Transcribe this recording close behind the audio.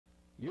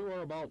You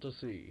are about to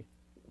see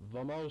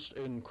the most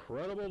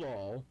incredible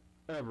doll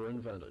ever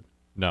invented.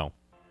 No.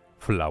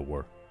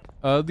 Flower.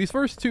 These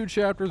first 2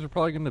 chapters are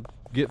probably gonna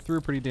get through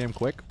pretty damn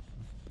quick.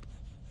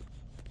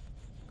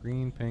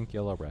 Green, pink,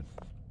 yellow, red.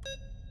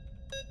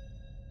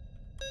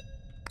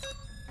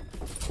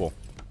 Cool.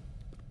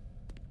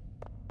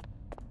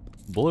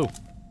 Blue.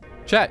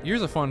 Chat,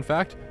 here's a fun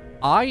fact.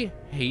 I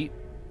hate,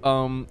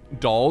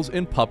 dolls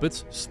and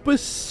puppets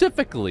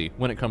specifically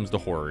when it comes to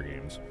horror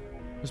games.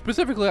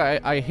 Specifically,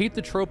 I hate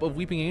the trope of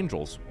weeping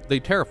angels. They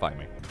terrify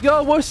me.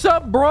 Yo, what's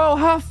up, bro?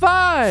 High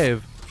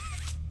five!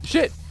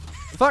 Shit.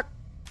 Fuck.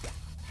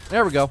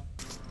 There we go.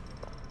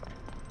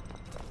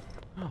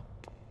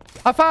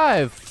 High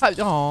five!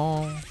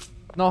 Oh.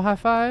 No high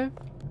five?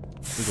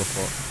 We go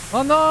for it.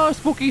 Oh no,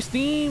 spooky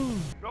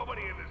steam!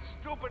 Nobody in this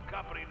stupid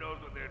company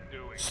knows what they're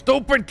doing.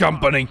 Stupid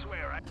company! I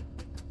swear,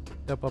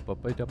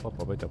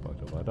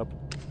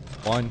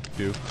 1,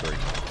 2, 3.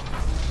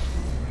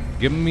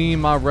 Give me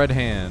my red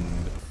hand.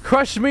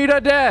 Crush me to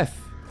death!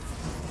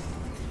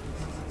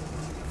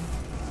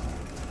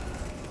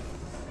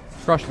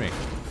 Crush me.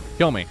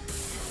 Kill me.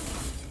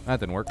 That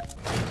didn't work.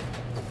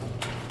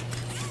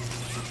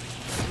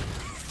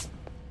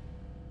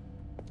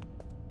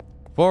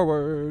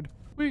 Forward.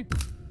 Whee.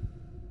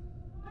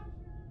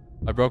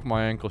 I broke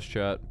my ankles,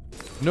 chat.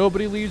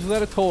 Nobody leaves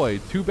without a toy.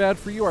 Too bad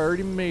for you. I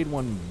already made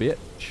one, bitch.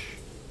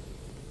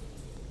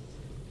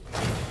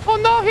 Oh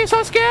no, he's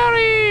so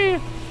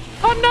scary!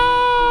 Oh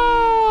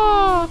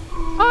no!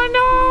 Oh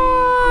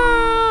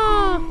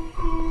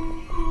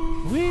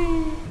no!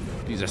 Whee!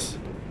 Jesus.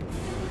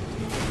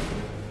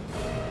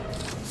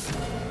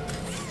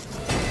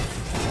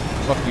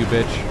 Fuck you,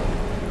 bitch.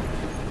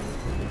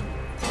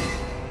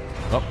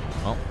 Oh,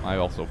 well, I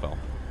also fell.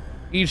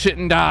 Eat shit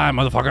and die,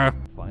 motherfucker!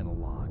 Final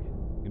log.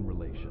 In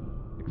relation.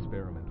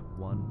 Experiment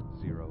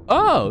 1-0.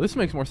 Oh, this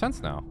makes more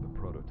sense now. The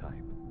prototype.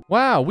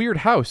 Wow, weird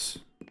house.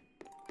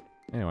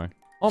 Anyway.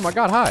 Oh my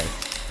god, hi.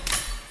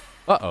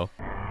 Uh-oh.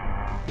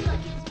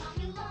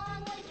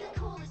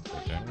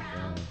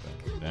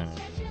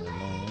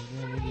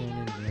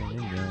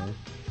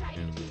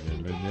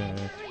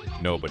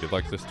 Nobody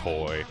likes this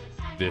toy.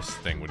 This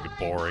thing would be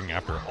boring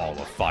after all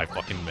of 5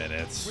 fucking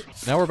minutes.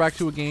 Now we're back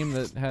to a game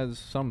that has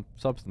some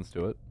substance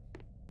to it.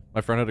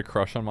 My friend had a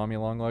crush on Mommy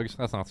Longlegs.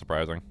 That's not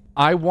surprising.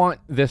 I want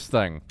this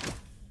thing.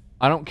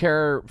 I don't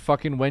care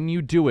fucking when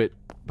you do it,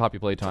 Poppy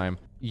Playtime.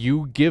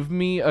 You give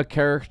me a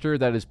character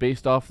that is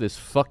based off this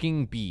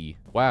fucking bee.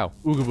 Wow.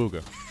 Ooga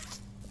booga.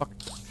 Fuck.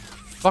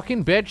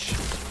 Fucking bitch.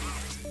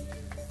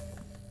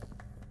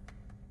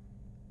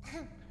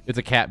 It's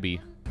a cat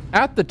bee.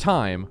 At the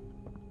time,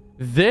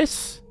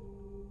 this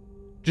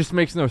just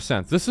makes no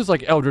sense. This is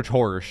like eldritch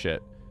horror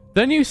shit.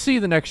 Then you see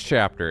the next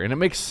chapter, and it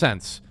makes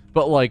sense.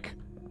 But like,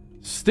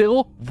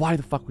 still, why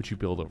the fuck would you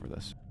build over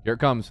this? Here it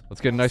comes.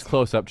 Let's get a nice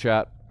close-up,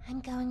 chat.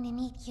 I'm going to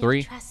need you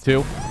 3, to trust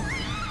 2.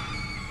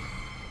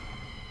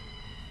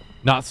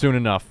 Not soon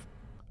enough.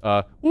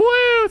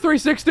 Woo!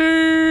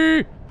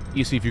 360!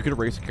 You see, if you could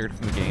erase a character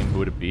from the game, who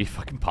would it be?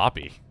 Fucking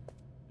Poppy.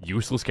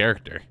 Useless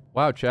character.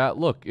 Wow, chat,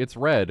 look, it's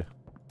red.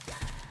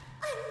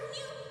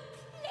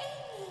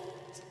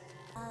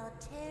 I'll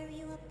tear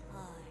you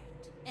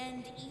apart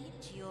and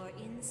eat your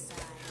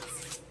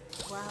insides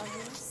while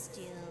you're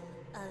still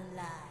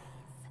alive.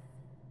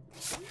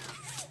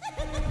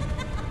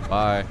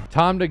 Bye.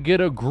 Time to get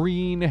a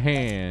green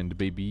hand,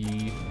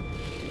 baby.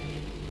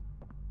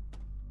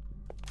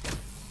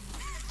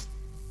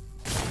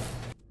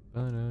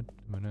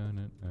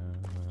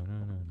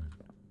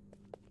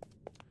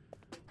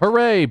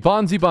 Hooray,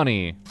 Bonzi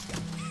Bunny.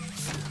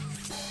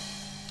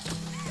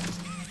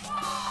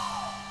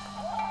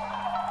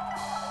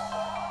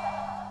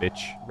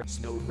 Bitch.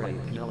 Snow red,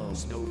 yellow,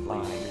 snow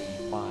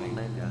fine,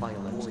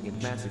 violet, organ,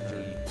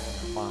 massively,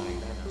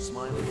 fine,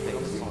 smiley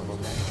face,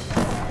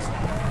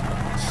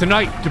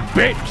 Sniped,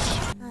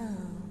 bitch! Oh,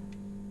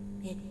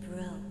 it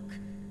broke.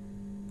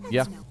 That's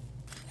Yeah. no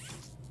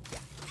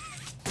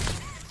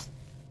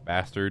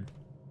Bastard.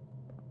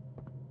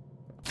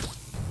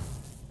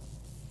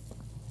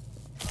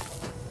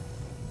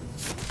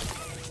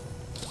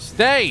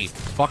 Stay,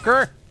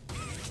 fucker!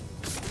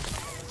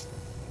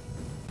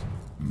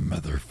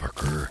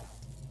 Motherfucker.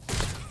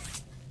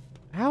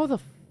 How the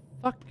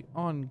fuck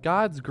on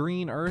God's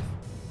green earth?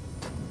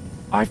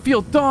 I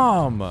feel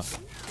dumb!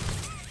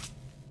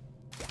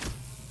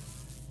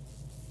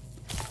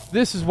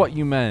 This is what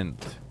you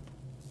meant.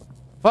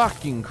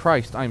 Fucking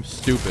Christ, I'm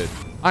stupid.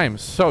 I am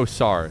so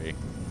sorry.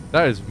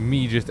 That is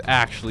me just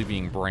actually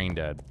being brain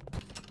dead.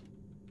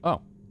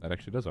 Oh, that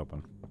actually does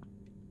open.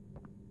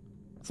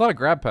 It's a lot of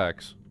grab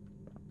packs.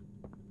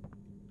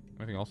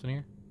 Anything else in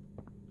here?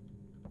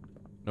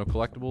 No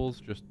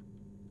collectibles, just...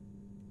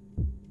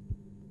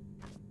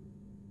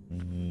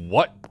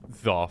 What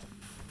the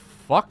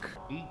fuck?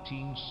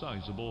 18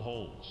 sizable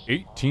holes.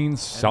 18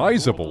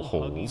 sizable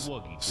holes?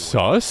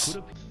 Sus?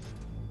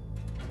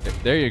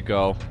 There you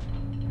go.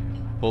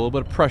 Put a little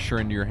bit of pressure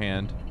into your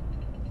hand.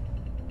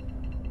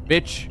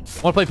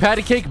 Bitch. Wanna play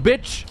patty cake,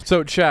 bitch?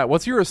 So, chat,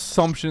 what's your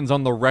assumptions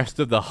on the rest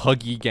of the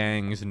Huggy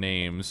Gang's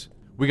names?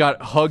 We got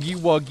Huggy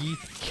Wuggy,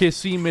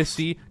 Kissy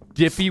Missy,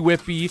 Dippy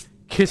Whippy,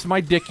 Kiss My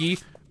Dicky,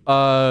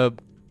 Fucky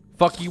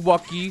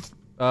Wucky,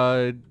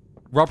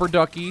 Rubber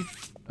Ducky,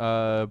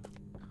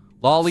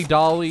 Lolly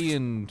Dolly,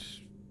 and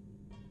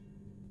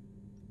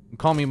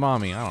Call Me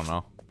Mommy. I don't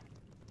know.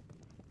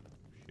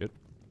 Shit.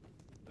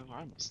 Oh,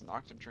 I almost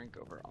knocked a drink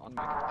over on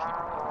my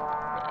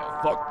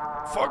computer.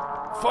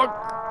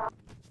 Fuck.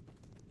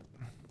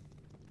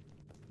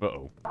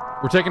 Uh-oh.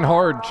 We're taking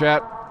hard,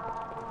 chat.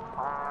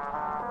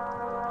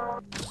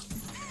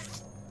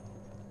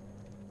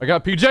 I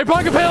got PJ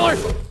Pocket Paler!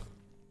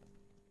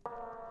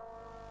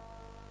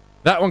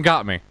 That one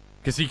got me.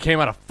 Because he came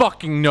out of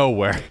fucking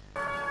nowhere.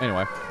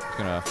 Anyway, just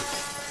gonna...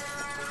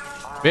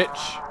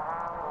 Bitch.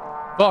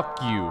 Fuck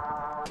you.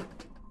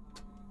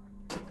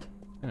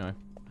 Anyway.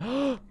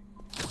 Meow,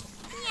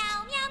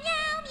 meow,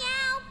 meow,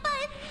 meow,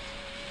 but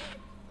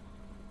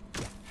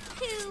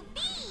to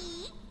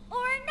be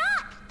or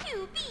not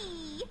to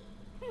be?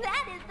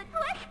 That is the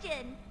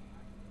question.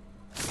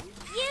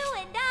 You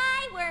and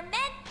I were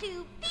meant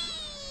to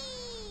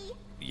be.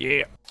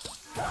 Yeah.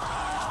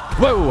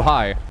 Whoa,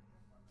 hi.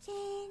 10,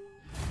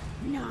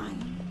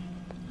 9,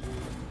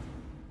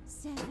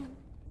 7.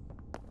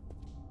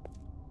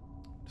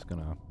 Just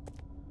gonna...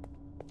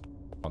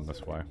 on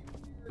this way.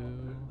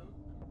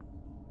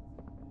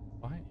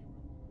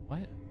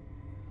 What?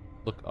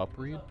 Look up,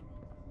 read?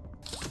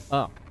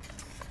 Oh.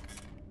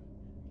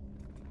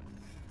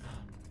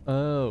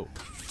 Oh.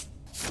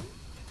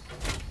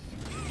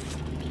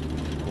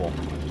 Cool.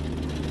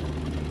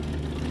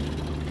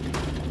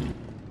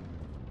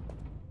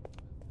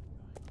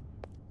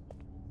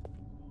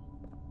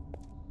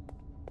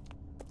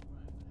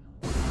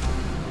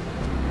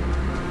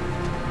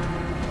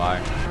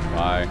 Bye.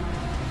 Bye.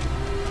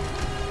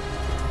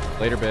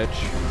 Later, bitch.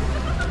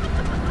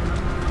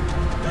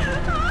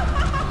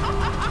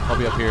 I'll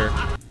be up here.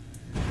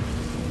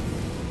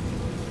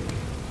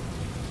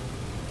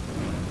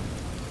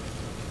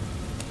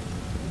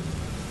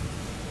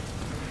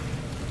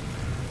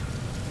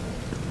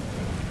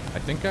 I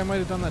think I might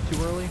have done that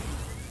too early.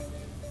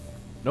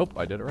 Nope,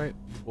 I did it right.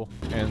 Cool.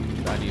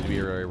 And I need to be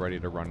ready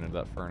to run into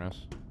that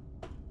furnace.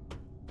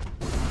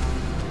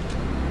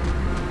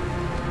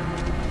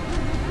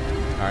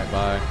 Alright,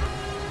 bye.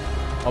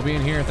 I'll be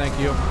in here, thank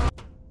you.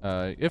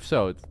 If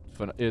so,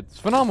 it's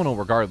phenomenal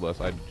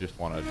regardless. I just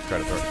want to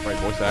credit the right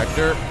voice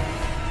actor.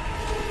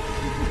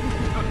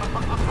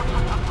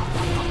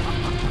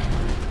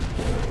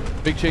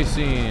 Big chase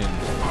scene.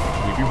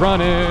 We be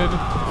running.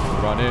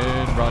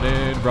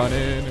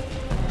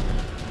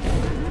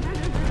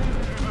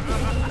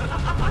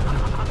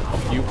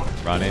 Fuck you.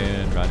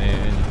 Running.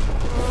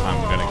 I'm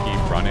gonna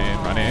keep running.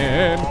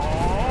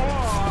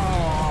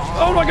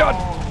 Oh my god!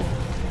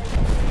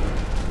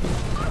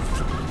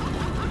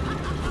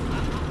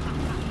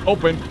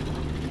 Open.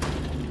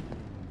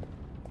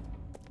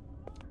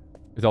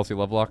 Is LC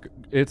level lock?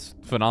 It's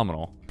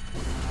phenomenal.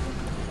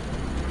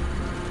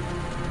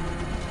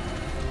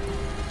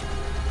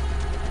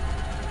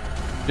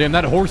 Damn,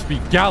 that horse be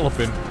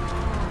galloping.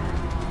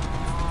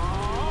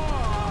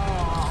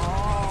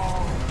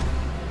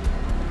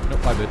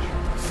 Nope, bye, bitch.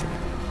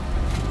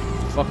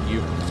 Fuck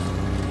you.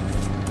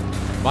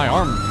 My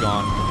arm's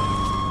gone.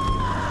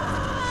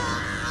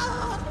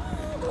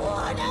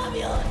 What have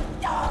you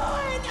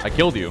done? I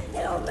killed you.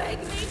 You make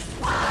me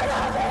part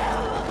of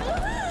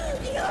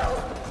you. You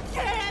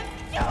can't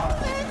do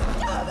this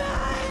to me.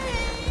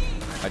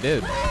 I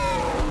did.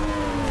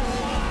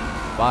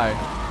 Bye.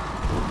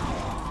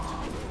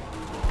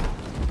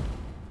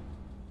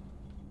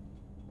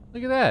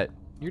 Look at that.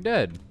 You're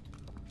dead.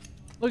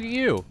 Look at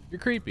you.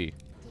 You're creepy. Did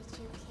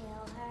you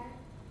kill her?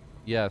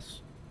 Yes.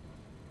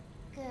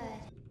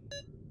 Good.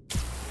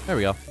 There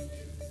we go.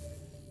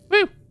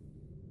 Woo!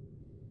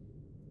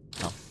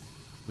 Oh.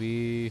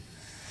 We...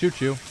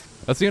 Choo-choo.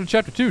 That's the end of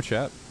chapter 2,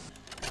 chat.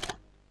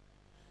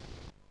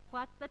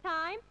 What's the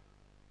time?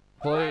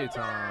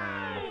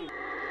 Playtime.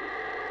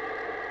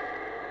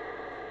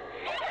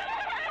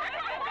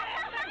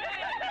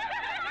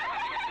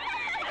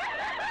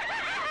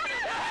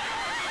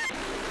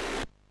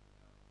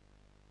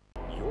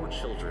 Your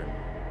children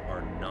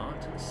are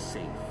not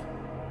safe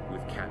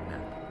with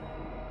catnap.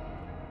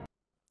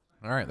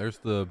 Alright, there's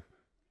the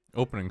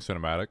opening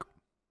cinematic.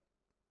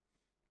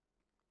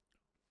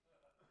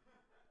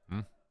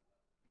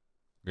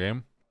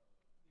 Game?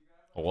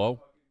 Hello?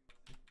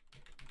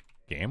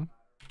 Game?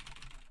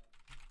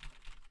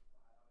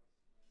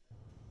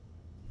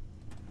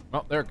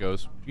 Oh, there it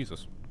goes.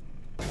 Jesus.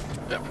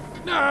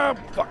 Ah,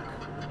 fuck.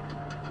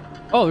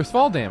 Oh, there's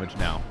fall damage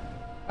now.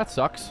 That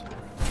sucks.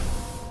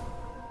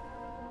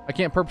 I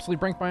can't purposely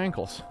break my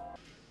ankles.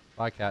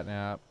 Bye,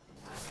 catnap.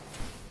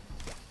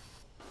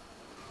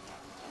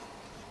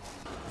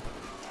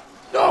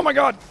 Oh my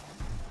god!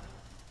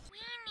 We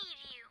need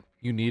you.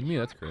 You need me?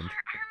 That's cringe. For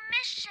our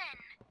mission.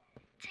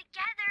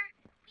 Together,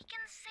 we can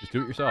save Just do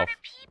it a yourself. lot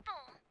of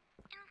people,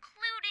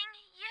 including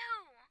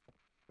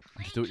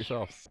you. Just do it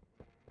yourself.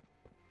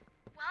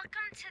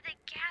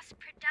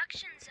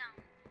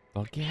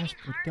 The gas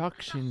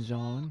production's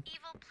on.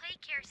 Evil play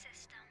care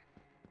system.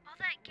 All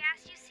that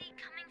gas you see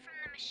coming from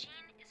the machine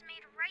is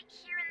made right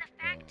here in the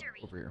factory.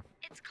 Over here.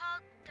 It's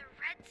called the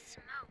red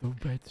smoke.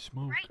 The red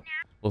smoke. Right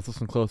now. Let's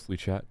listen closely,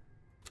 chat.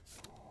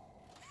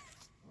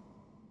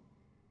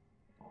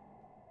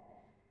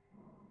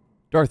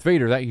 Darth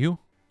Vader, that you?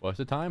 What's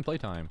the time?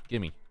 Playtime.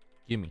 Gimme.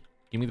 Gimme.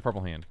 Gimme the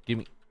purple hand.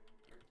 Gimme.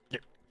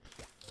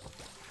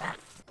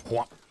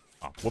 Whoop.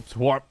 Oh, whoops.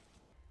 Whoop.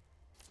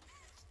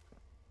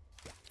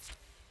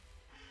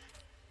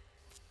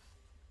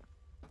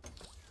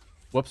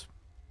 Whoops.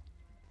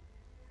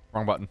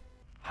 Wrong button.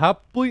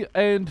 Happy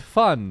and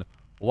fun.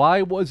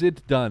 Why was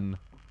it done?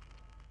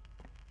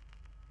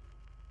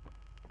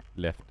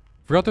 Left.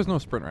 Forgot there's no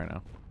sprint right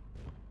now.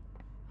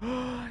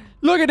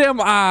 Look at them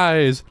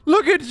eyes!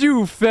 Look at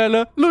you,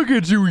 fella! Look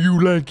at you,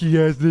 you lanky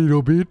ass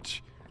little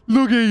bitch!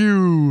 Look at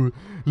you!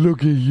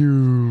 Look at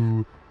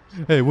you!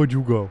 Hey, where'd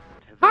you go?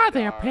 Hi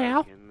there,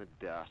 pal.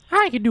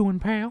 How you doing,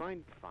 pal?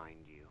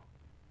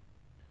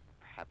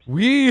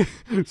 We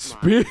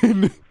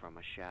spin.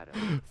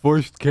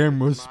 First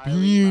camera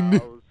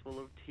spin.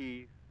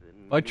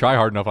 If I try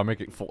hard enough, I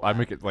make it full. I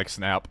make it like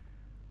snap.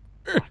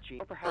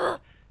 Oh,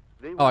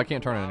 I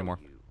can't turn it anymore.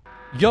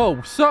 Yo,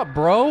 what's up,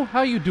 bro?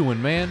 How you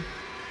doing, man?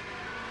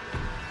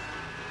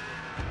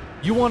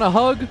 You want a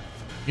hug?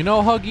 You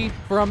know, Huggy,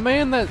 for a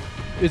man that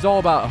is all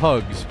about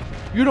hugs,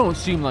 you don't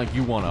seem like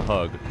you want a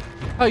hug.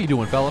 How you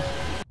doing, fella?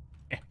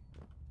 Eh.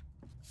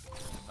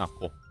 Oh,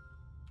 cool.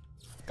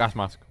 Gas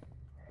mask.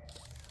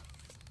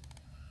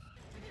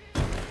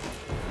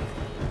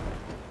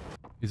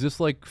 Is this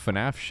like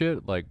FNAF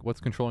shit? Like, what's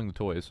controlling the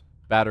toys?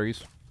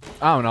 Batteries.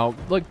 I don't know.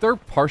 Like, they're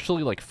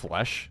partially like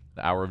flesh.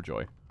 The Hour of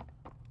Joy.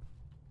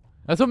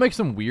 That's what makes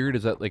them weird,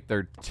 is that like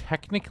they're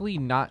technically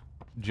not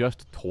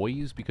just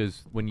toys,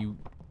 because when you...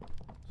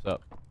 What's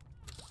up?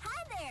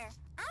 Hi there,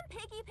 I'm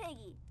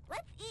Piggy.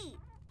 Let's eat.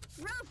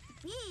 Roast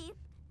beef,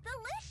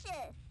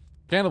 delicious.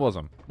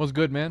 Cannibalism. What's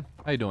good, man?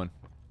 How you doing?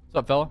 What's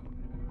up, fella?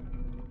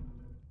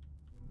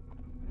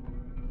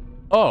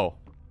 Oh.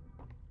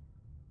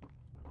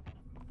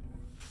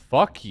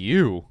 Fuck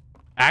you.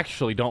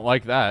 Actually don't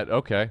like that.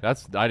 Okay,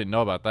 that's... I didn't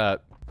know about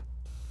that.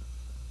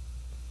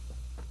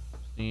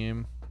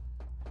 Steam.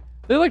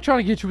 They like trying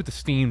to get you with the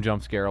Steam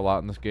jump scare a lot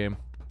in this game.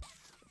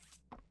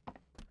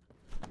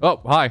 Oh,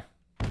 hi.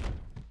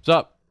 What's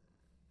up?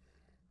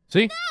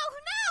 See? No!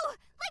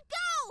 Let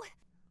go!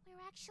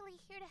 We're actually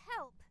here to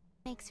help.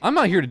 I'm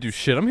not here to do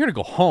shit. I'm here to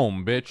go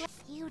home, bitch.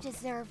 You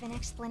deserve an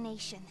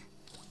explanation.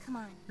 Come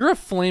on. You're a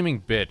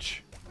flaming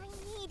bitch. I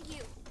need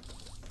you.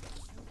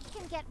 We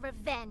can get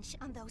revenge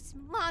on those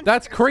monsters.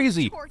 That's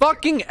crazy. Torture.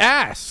 Fucking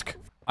ask.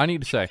 I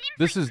need to say,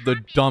 this is the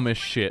dumbest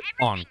shit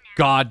on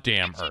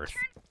goddamn earth.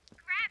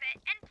 Grab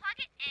it and plug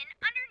it in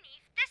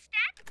underneath the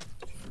stack.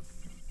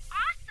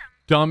 Awesome.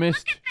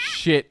 Dumbest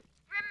shit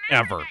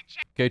Remember ever. that,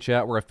 Jack. Okay,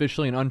 chat, we're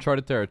officially in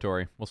uncharted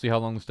territory. We'll see how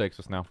long this takes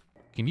us now.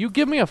 Can you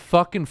give me a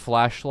fucking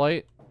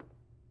flashlight?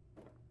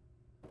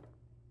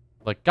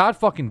 Like, god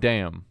fucking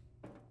damn.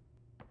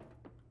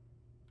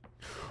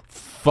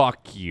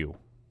 Fuck you.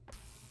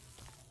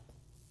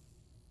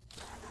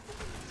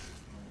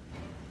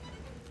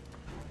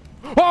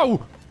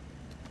 Oh!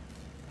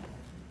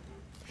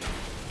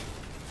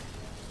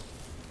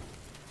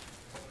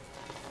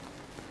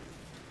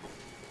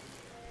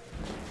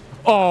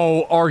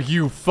 Oh, are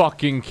you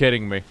fucking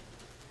kidding me?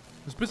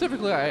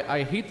 Specifically,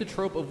 I hate the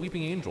trope of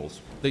weeping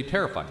angels. They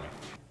terrify me.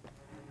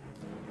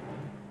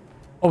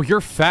 Oh,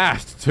 you're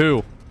fast,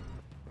 too.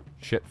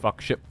 Shit,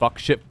 fuck, shit, fuck,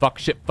 shit, fuck,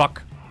 shit,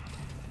 fuck.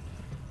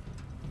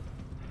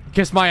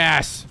 Kiss my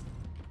ass.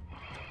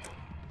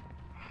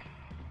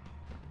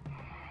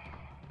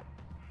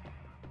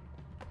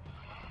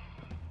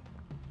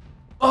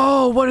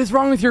 Oh, what is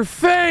wrong with your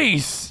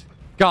face?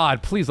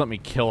 God, please let me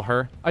kill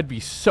her. I'd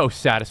be so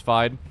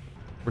satisfied.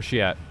 Where's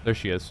she at? There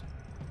she is.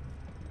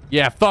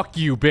 Yeah, fuck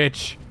you,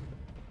 bitch.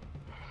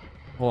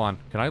 Hold on.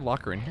 Can I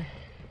lock her in here?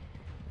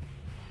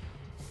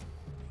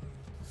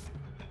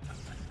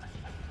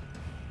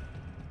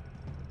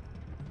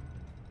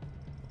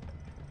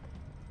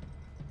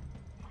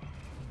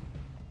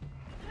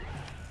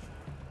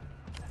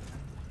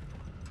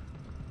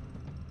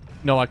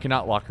 No, I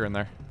cannot lock her in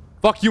there.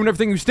 Fuck you and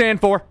everything you stand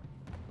for.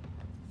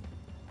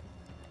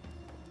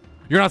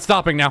 You're not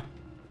stopping now.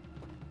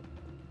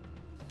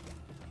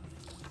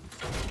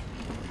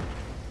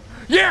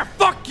 Yeah,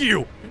 fuck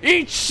you!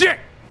 Eat shit!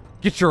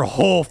 Get your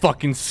whole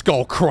fucking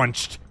skull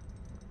crunched.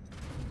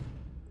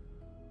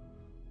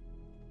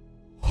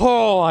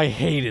 Oh, I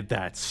hated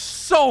that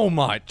so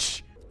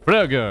much.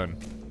 Flare gun.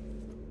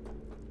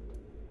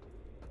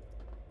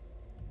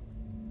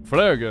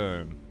 Flare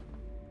gun.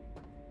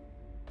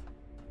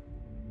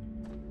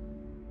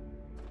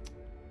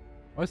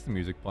 Why is the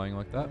music playing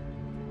like that?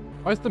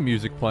 Why is the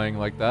music playing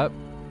like that?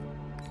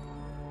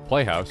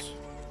 Playhouse.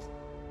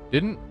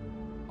 Didn't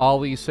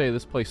Ollie say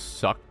this place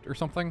sucked or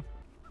something?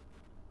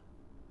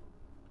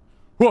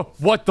 Whoa,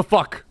 what the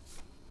fuck?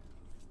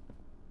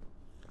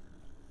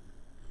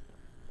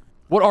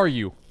 What are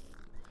you?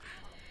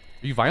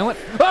 Are you violent?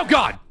 Oh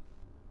god!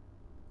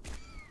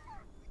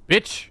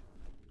 Bitch!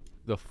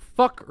 The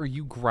fuck are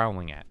you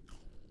growling at?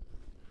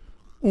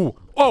 Ooh.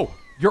 Oh!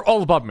 You're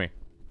all above me.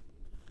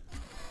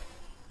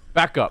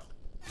 Back up.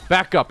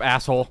 Back up,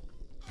 asshole.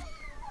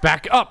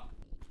 Back up!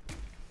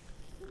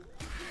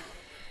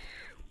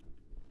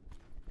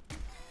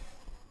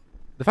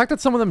 The fact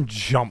that some of them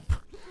jump.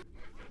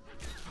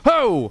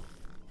 Oh!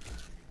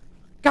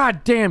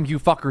 God damn, you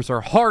fuckers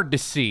are hard to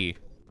see.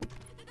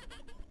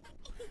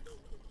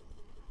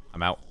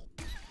 I'm out.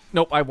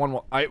 Nope, I won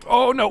one.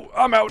 Oh no,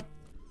 I'm out.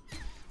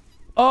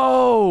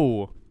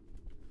 Oh!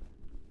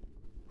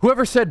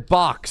 Whoever said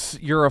box,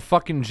 you're a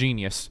fucking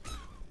genius.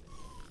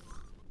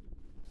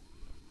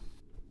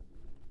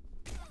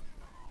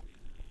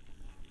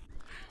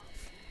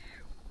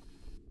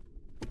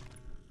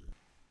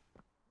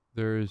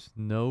 There's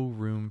no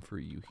room for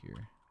you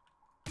here.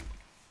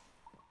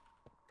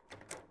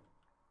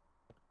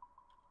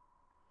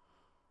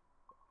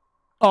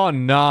 Oh,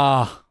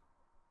 nah.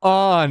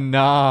 Oh,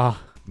 nah.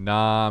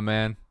 Nah,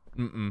 man.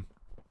 Mm-mm.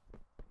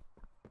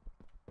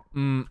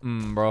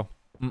 Mm-mm, bro.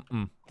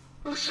 Mm-mm.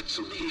 Listen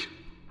to me.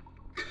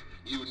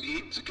 You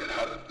need to get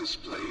out of this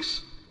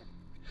place.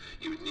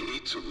 You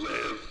need to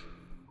live.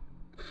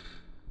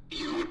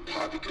 You and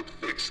Poppy could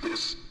fix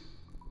this.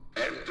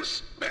 End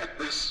this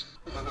madness.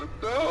 Oh,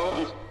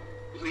 no.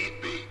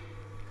 Leave me.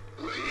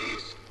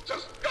 Please.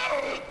 Just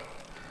go.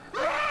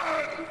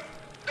 Run.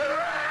 Run.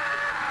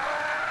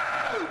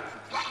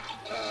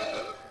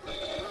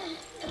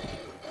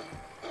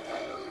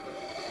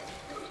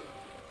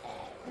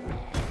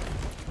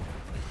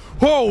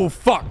 Oh,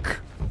 fuck!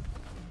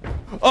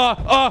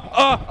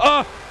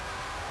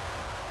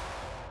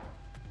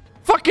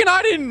 Fucking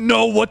I didn't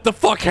know what the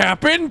fuck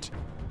happened!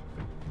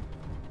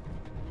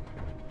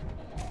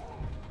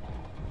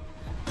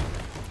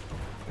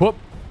 Whoop.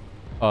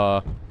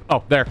 Oh,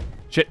 there.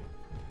 Shit.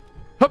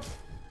 Hup.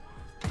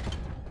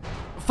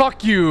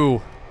 Fuck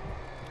you!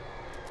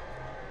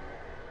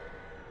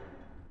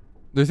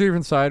 There's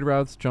even side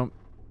routes, jump.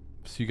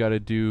 So you gotta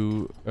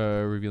do,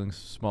 revealing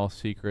small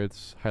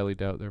secrets. Highly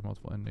doubt there are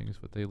multiple endings,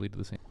 but they lead to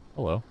the same.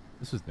 Hello.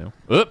 This is new.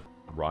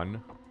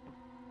 Run.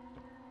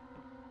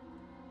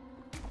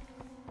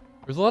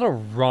 There's a lot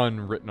of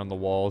run written on the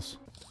walls.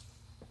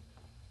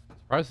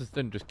 Surprised this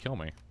didn't just kill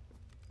me.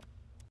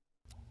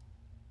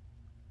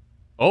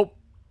 Oh.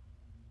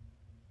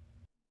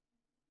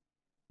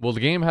 Well, the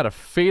game had a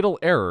fatal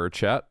error,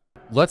 chat.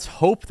 Let's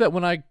hope that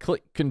when I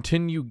click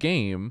continue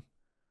game...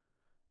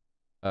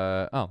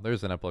 oh,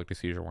 there's an epileptic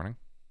seizure warning.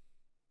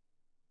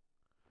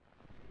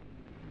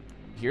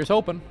 Here's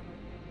hoping.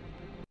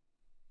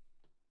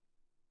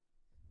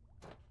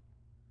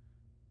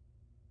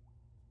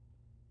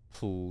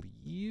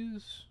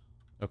 Please?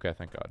 Okay,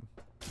 thank God.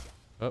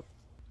 Oh.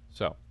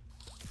 So.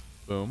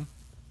 Boom.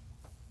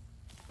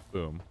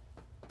 Boom.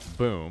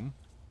 Boom.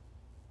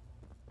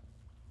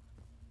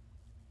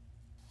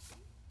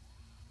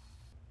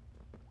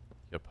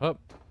 Yep, up.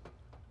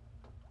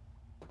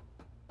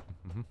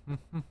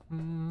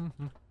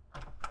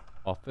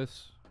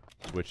 Office.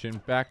 Switching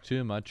back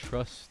to my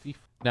trusty...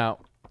 Now,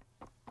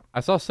 I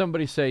saw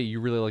somebody say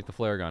you really like the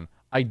flare gun.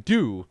 I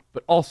do,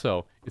 but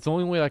also, it's the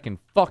only way I can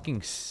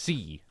fucking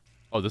see.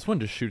 Oh, this one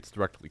just shoots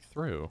directly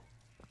through.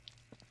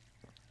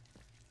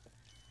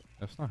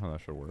 That's not how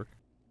that should work.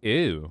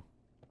 Ew.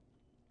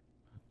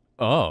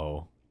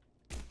 Oh.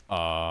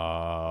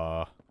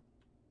 Oh,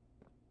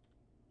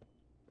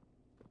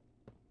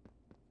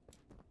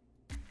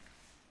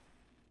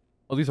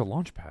 these are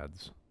launch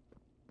pads.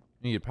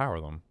 You need to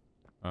power them.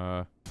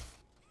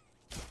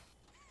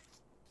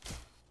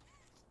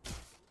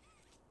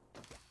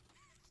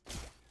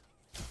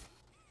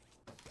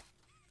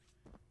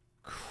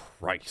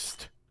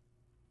 Christ.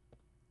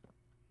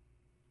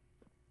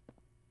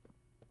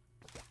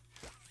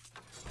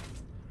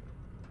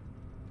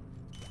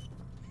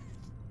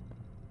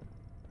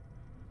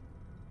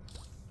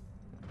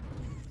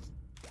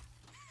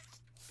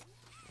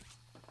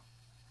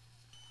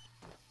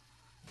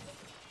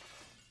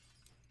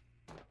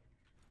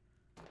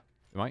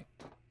 Am I?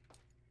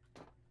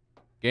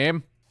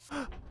 Game?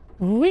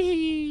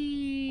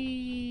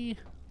 Whee!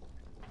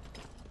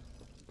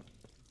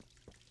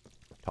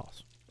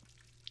 Toss.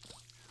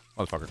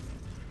 Motherfucker.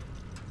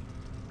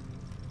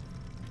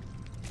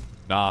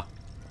 Nah.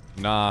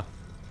 Nah.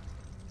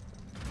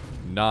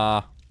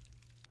 Nah.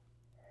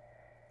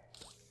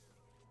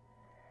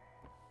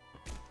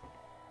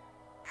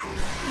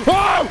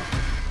 Whoa!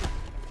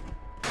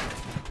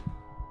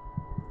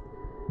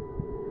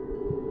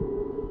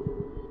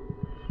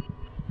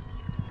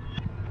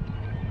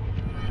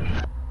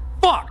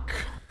 Fuck!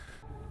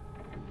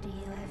 Do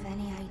you have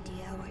any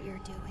idea what you're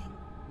doing?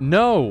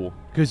 No,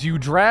 because you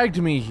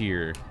dragged me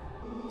here.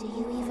 Do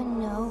you even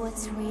know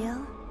what's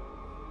real?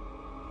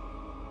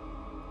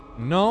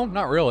 No,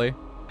 not really.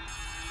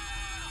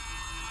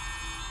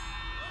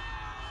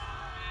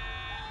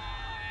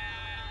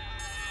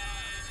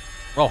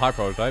 Oh, hi,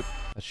 prototype.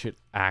 That shit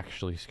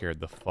actually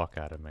scared the fuck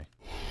out of me.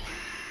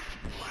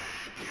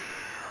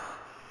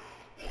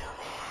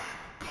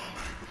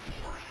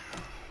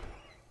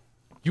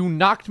 You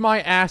knocked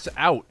my ass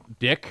out,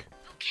 dick.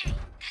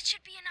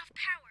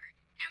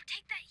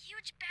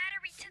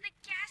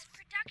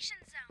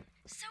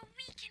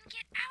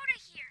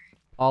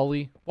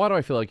 Ollie, why do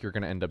I feel like you're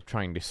gonna end up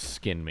trying to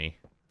skin me?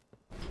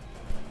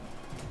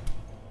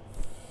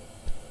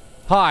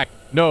 Hi!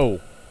 No!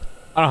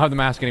 I don't have the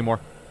mask anymore.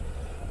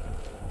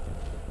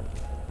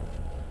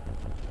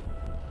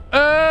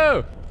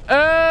 Oh!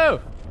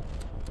 Oh!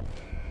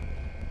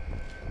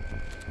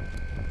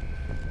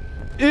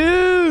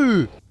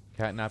 Ew!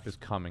 Catnap is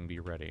coming, be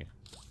ready.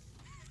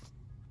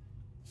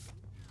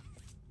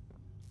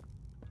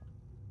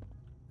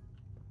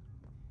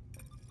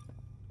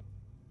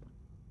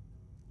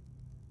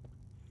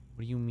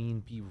 What do you mean,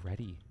 be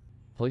ready?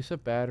 Place a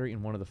battery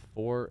in one of the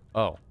 4...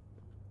 Oh.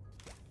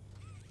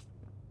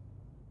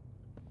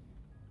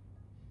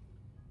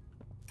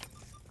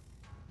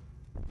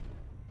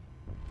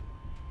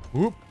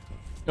 Whoop.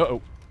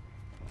 Uh-oh.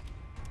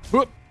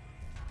 Whoop.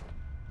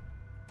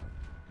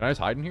 Can I just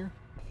hide in here?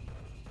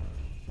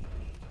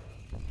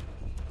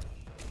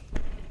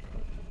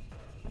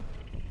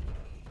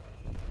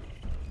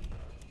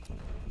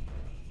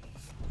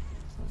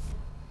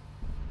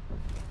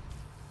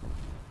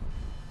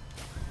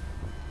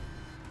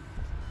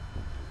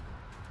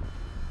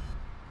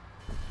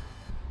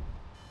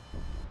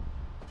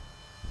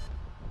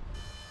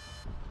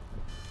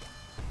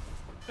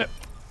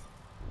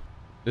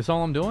 This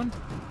all I'm doing?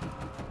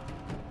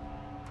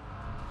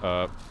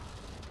 Oh,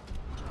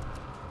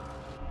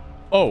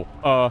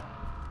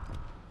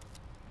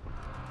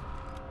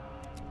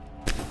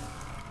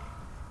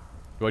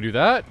 do I do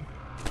that?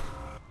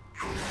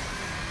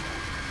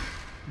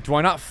 Do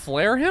I not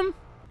flare him?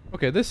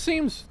 Okay, this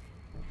seems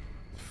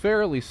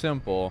fairly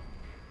simple.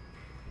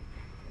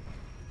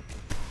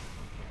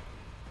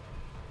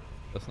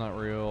 That's not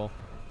real.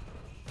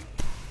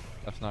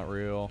 That's not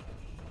real.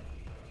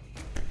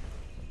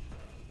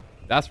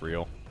 That's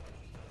real.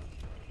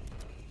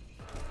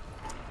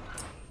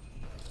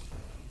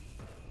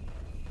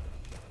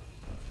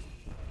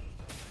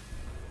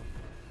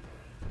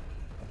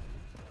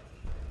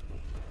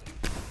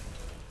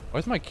 Why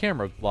is my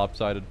camera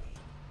lopsided?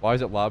 Why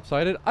is it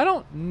lopsided? I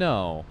don't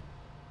know.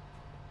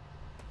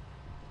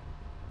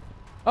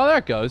 Oh, there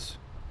it goes.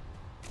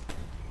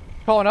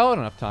 Call it out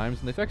enough times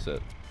and they fix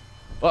it.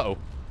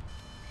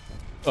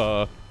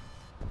 Uh-oh.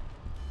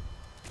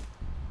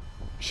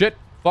 Shit.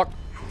 Fuck.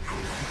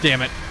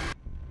 Damn it.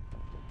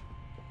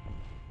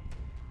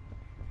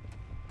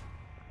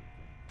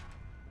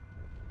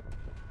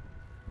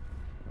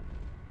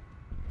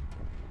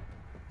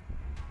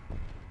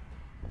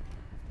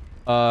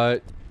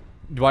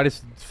 Do I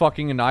just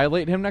fucking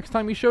annihilate him next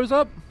time he shows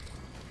up?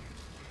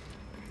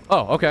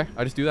 Oh, okay.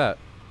 I just do that.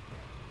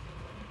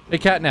 Hey,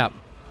 Catnap.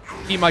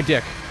 Eat my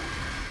dick.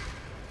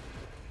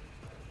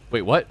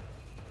 Wait, what?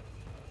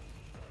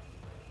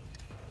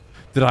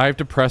 Did I have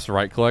to press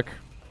right-click?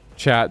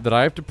 Chat, did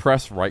I have to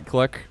press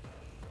right-click?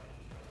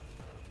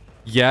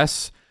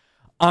 Yes.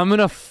 I'm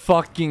gonna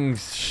fucking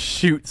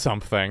shoot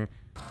something.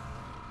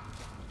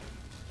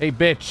 Hey,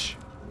 bitch.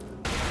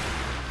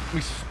 We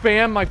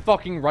spam my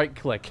fucking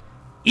right-click.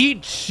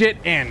 Eat shit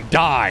and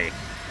die.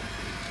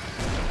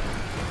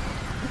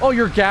 Oh,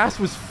 your gas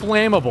was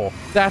flammable.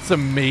 That's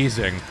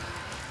amazing.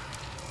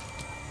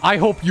 I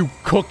hope you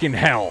cook in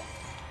hell.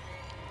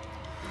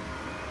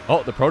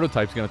 Oh, the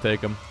prototype's gonna take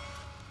him.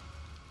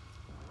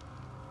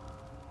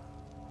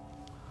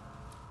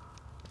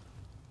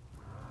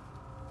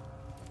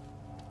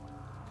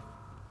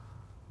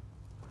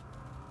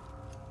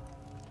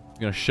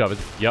 Gonna shove it.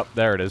 Yep,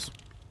 there it is.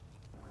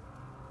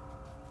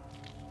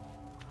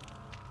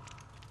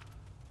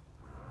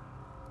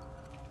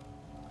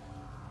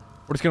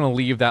 We're just gonna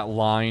leave that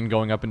line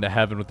going up into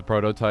heaven with the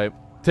prototype.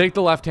 Take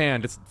the left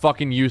hand. It's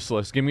fucking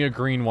useless. Give me a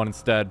green one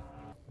instead.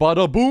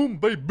 Bada boom,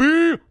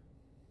 baby!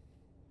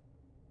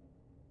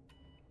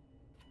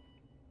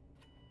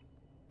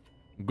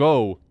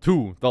 Go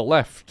to the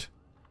left.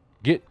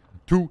 Get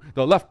to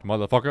the left,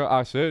 motherfucker.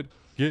 I said,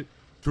 get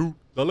to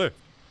the left.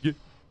 Get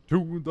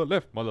to the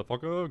left,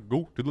 motherfucker.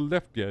 Go to the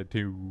left, yeah,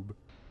 tube.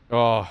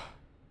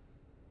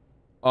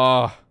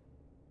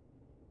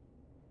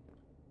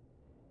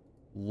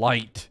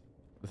 Light.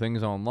 The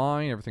thing's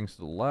online. Everything's to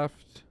the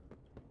left.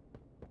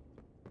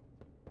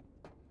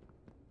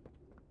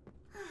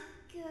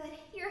 Good,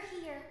 you're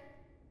here.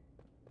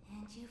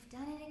 And you've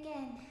done it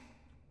again.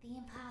 The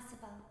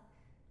impossible.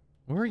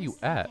 Where are you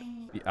at?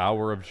 The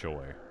hour of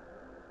joy.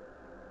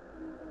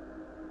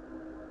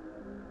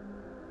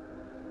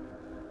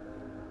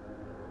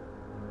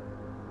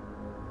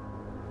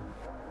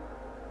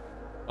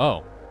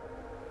 Oh.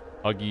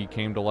 Huggy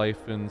came to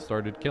life and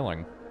started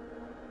killing.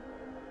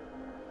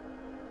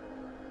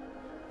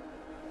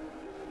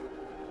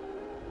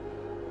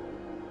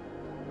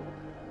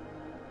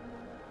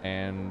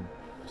 And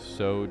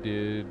so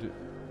did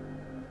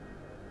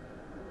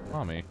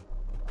Mommy.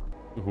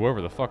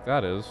 Whoever the fuck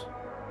that is.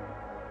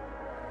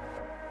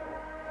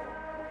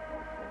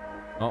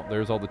 Oh,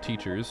 there's all the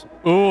teachers.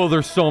 Oh,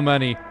 there's so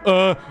many.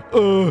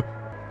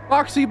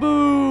 Foxy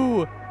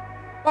Boo!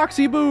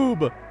 Foxy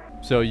Boob!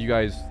 So you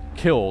guys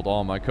killed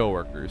all my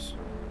coworkers.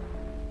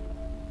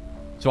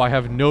 So I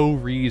have no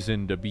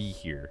reason to be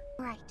here.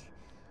 Right.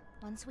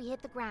 Once we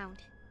hit the ground,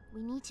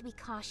 We need to be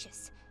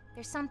cautious.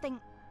 There's something...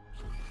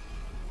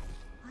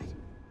 What?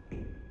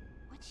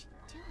 What's she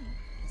doing?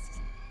 This is...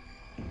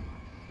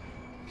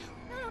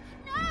 No!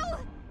 No!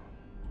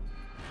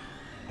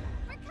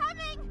 We're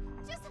coming!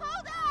 Just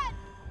hold on!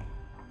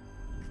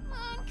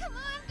 Come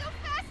on, go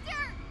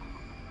faster!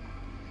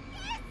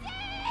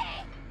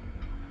 Cassie!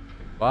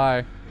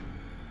 Bye.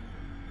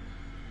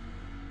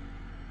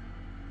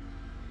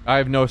 I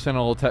have no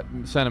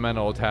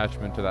sentimental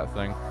attachment to that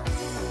thing.